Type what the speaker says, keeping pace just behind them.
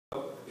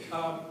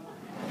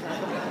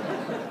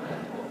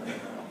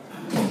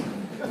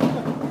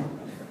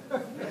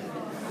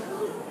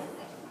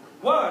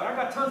What? I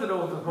got tons of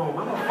those at home.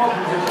 I'm a folk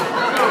musician.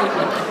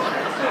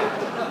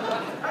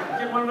 I can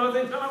get one of those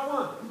anytime I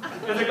want.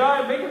 There's a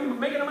guy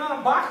making them out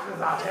of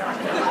boxes out there.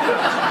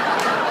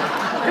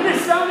 And it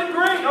sounded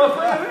great. I was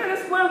like, man,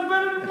 this smells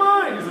better than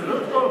mine. He said,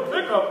 it's got a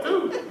pickup too.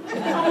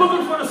 I'm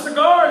looking for the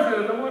cigars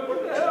in it. I'm like, what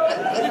the hell?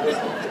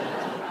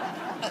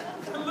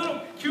 Little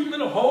cute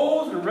little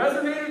holes and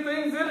resonator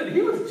things in it.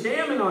 He was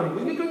jamming on it.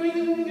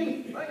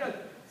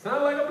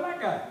 Sounded like a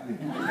black guy.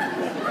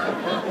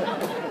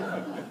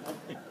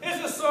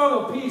 It's a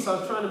song of peace. I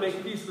was trying to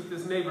make peace with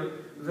this neighbor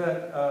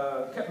that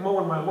kept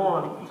mowing my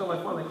lawn until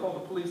I finally called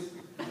the police.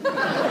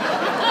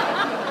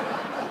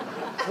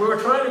 We were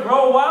trying to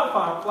grow a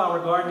wildflower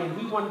garden,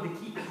 and he wanted to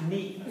keep it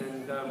neat.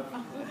 And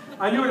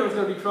I knew there was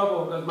going to be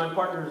trouble because my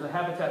partner is a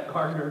habitat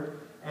gardener,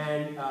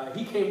 and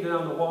he came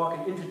down the walk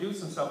and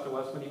introduced himself to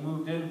us when he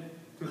moved in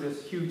to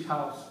this huge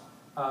house.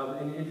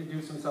 And he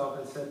introduced himself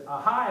and said,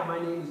 hi, my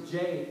name is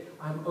Jay.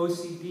 I'm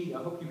OCD.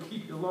 I hope you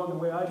keep it along the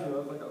way I do. I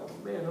was like, oh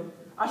man,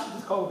 I should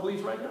just call the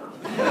police right now.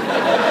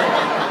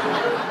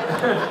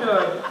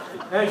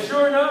 And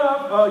sure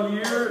enough, a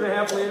year and a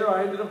half later,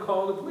 I ended up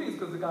calling the police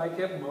because the guy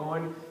kept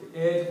mowing the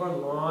edge of our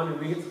lawn, and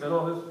we had spent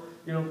all this,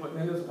 putting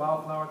in this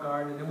wildflower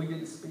garden, and then we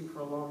didn't speak for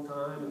a long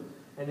time.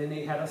 And then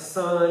he had a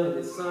son, and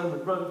his son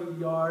would run through the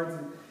yards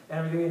and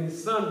everything, and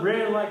his son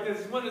ran like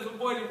this. One of his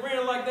boys, he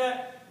ran like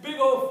that. Big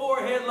old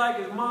forehead like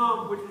his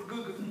mom, which is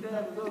good because his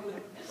dad was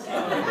ugly.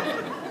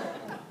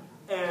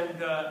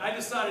 And I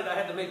decided I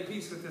had to make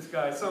peace with this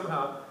guy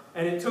somehow.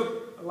 And it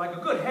took like a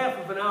good half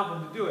of an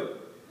album to do it.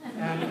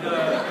 And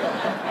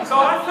so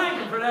I thank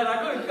him for that.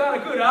 I got a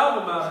good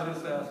album out of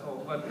this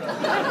asshole. But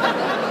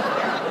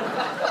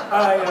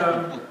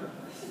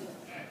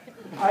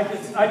I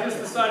just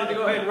decided to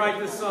go ahead and write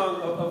this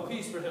song of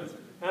peace for him.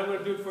 And I'm going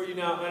to do it for you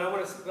now. And I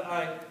want to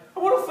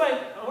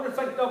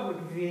thank Government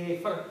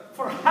VA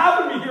for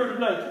having me here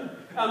tonight,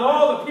 and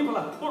all the people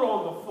that put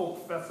on the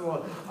folk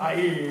festival.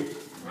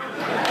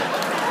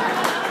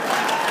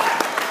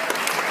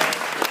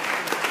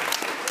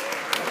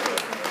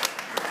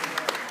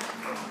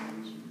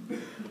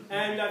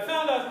 And I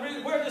found out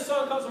where this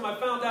song comes from. I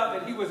found out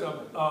that he was a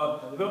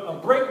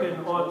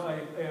brakeman on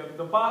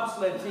the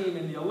bobsled team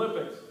in the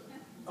Olympics.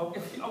 My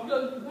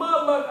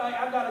luck,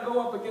 I got to go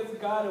up against a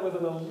guy that was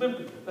an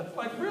Olympian. That's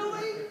like,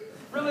 really?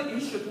 Really, he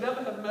should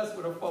never have messed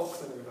with a folk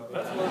singer, though.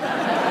 That's what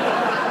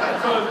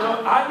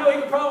I know he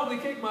can probably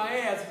kick my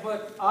ass,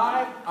 but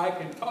I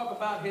can talk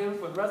about him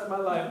for the rest of my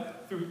life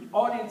through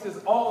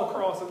audiences all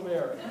across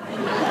America.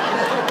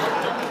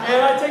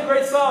 And I take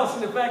great solace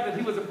in the fact that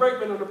he was a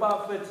brakeman on the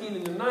bobsled team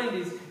in the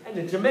 90s, and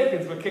the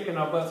Jamaicans were kicking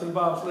our butts in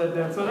bobsled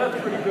then, so that's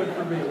pretty good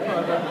for me.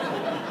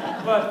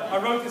 But I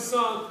wrote this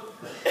song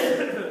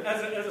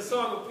as a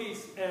song of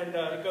peace, and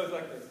it goes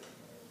like this.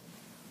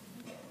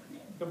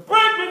 The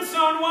brakeman's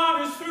son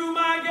wanders through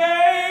my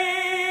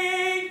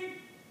gate,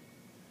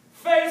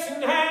 face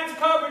and hands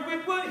covered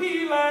with what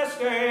he last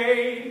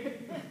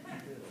ate.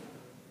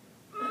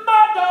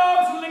 My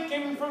dog's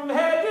licking from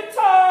head to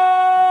toe,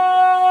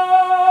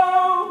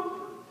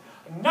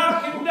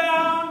 knocking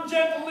down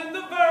gentle in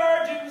the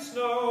virgin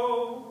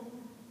snow.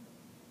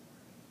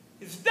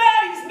 His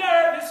daddy's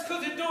nervous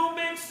cause it don't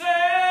make sense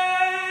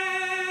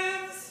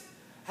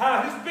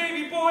how his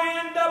baby boy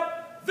end up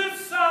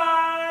this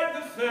side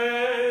the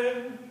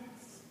fence.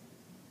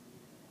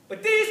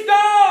 But these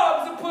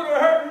dogs have put a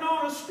hurting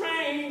on a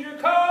stranger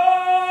come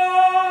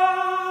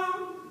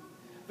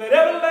that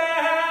ever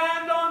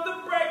land on the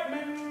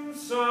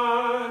brakeman's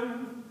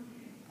son.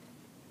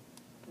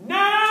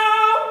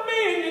 Now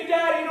me and your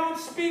daddy don't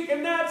speak,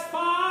 and that's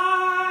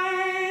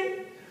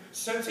fine,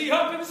 since he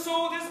up and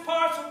sold his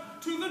parcel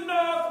to the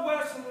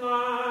Northwest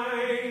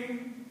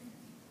line.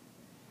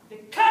 They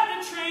cut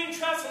the train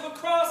trestle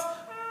across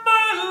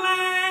my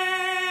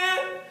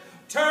land,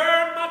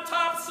 turn my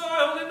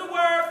topsoil into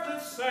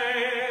worthless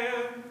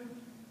sand.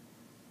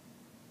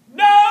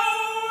 No,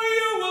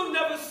 you will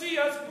never see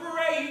us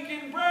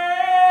breaking bread.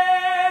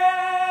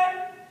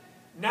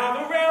 Now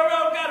the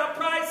railroad got a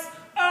price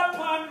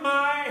upon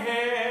my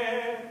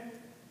head.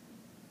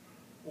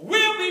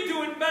 We'll be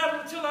doing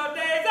battle till our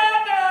days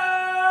are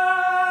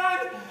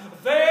done.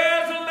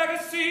 There's a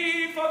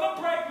legacy for the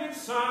brakeman's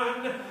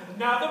son.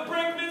 Now the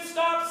brakeman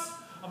stops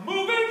a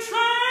moving train,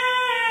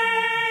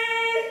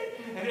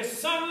 and his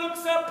son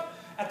looks up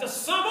at the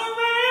summer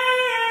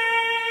rain,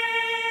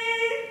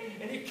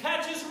 and he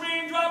catches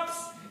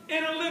raindrops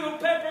in a little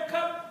paper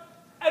cup,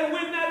 and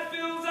when that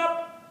fills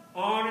up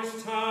on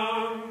his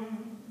tongue,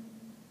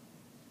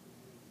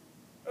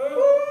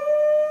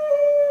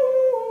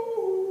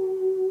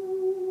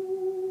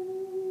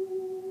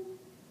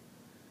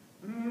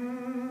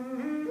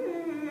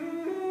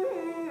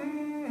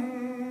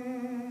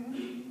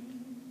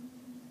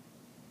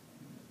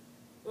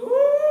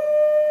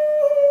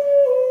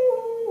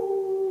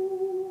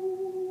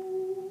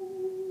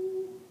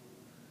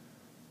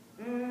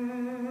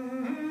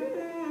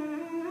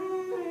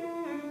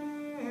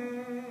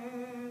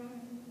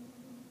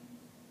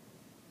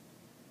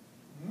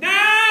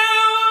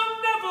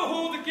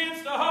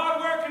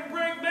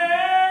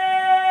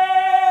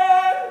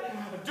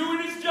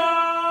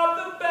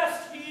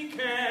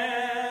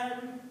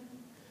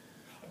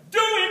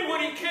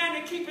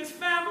 keep his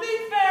family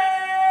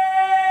fed,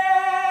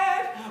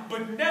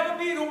 but never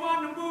be the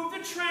one to move the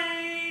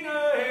train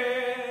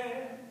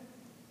ahead.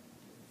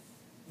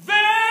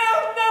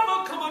 There'll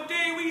never come a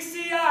day we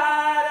see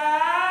eye to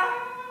eye,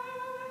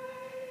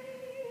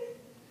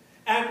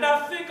 and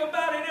I think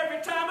about it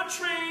every time a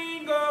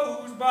train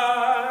goes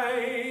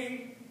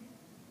by.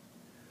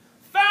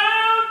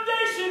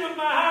 Foundation of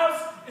my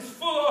house is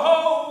full of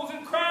holes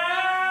and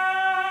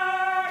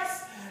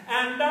cracks,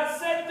 and I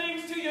said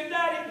things to your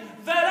daddy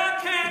that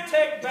I can't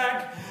take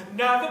back.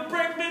 Now the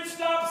brakeman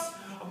stops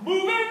a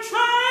moving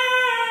train.